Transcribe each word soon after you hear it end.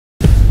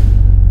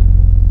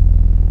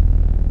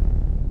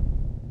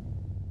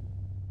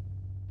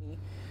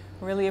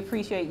Really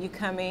appreciate you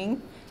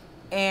coming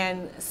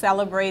and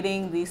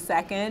celebrating the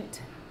second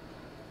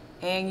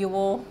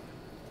annual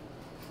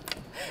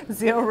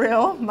Zero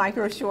Reel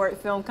Micro Short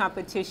Film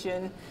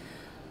Competition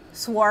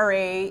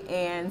Soiree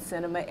and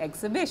Cinema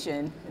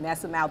Exhibition. And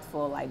that's a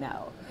mouthful, I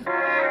know.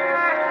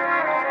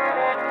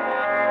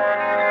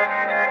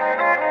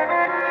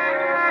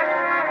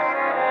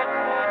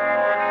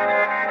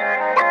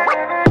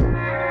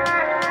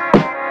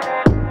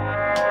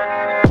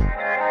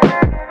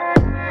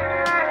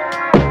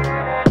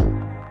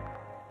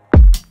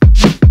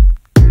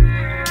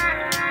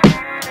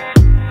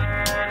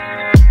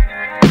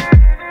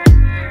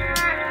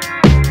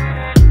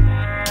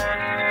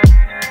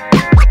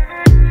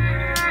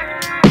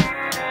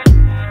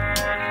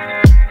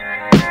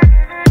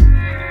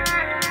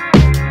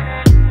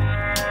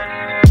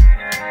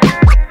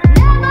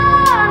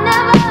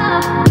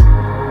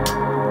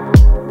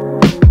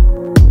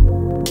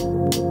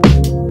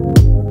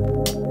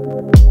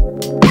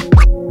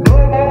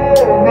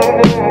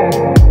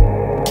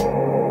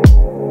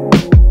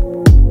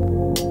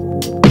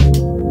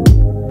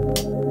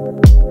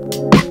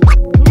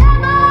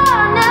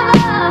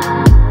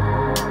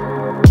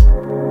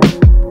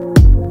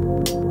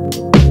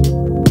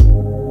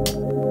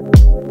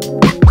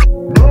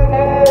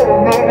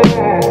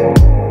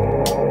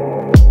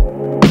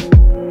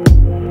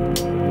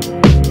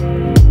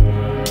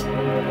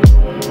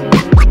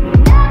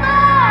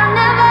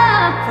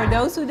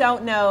 Who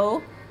don't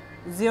know,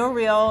 Zero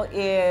Reel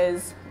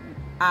is,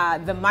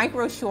 the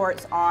micro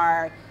shorts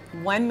are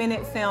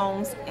 1-minute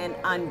films and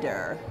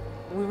under.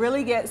 We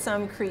really get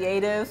some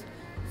creative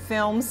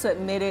films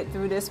submitted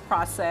through this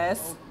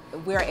process.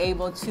 We're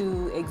able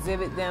to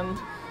exhibit them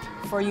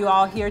for you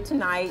all here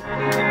tonight.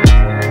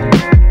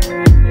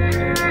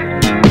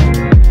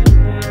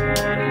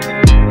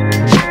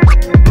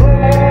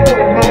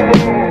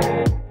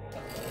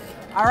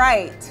 All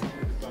right,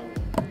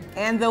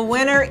 and the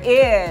winner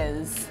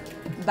is,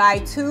 by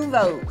 2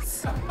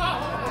 votes,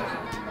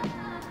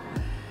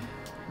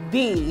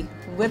 B,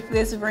 With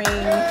This Ring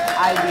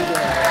I Be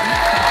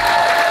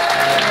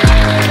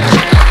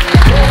There.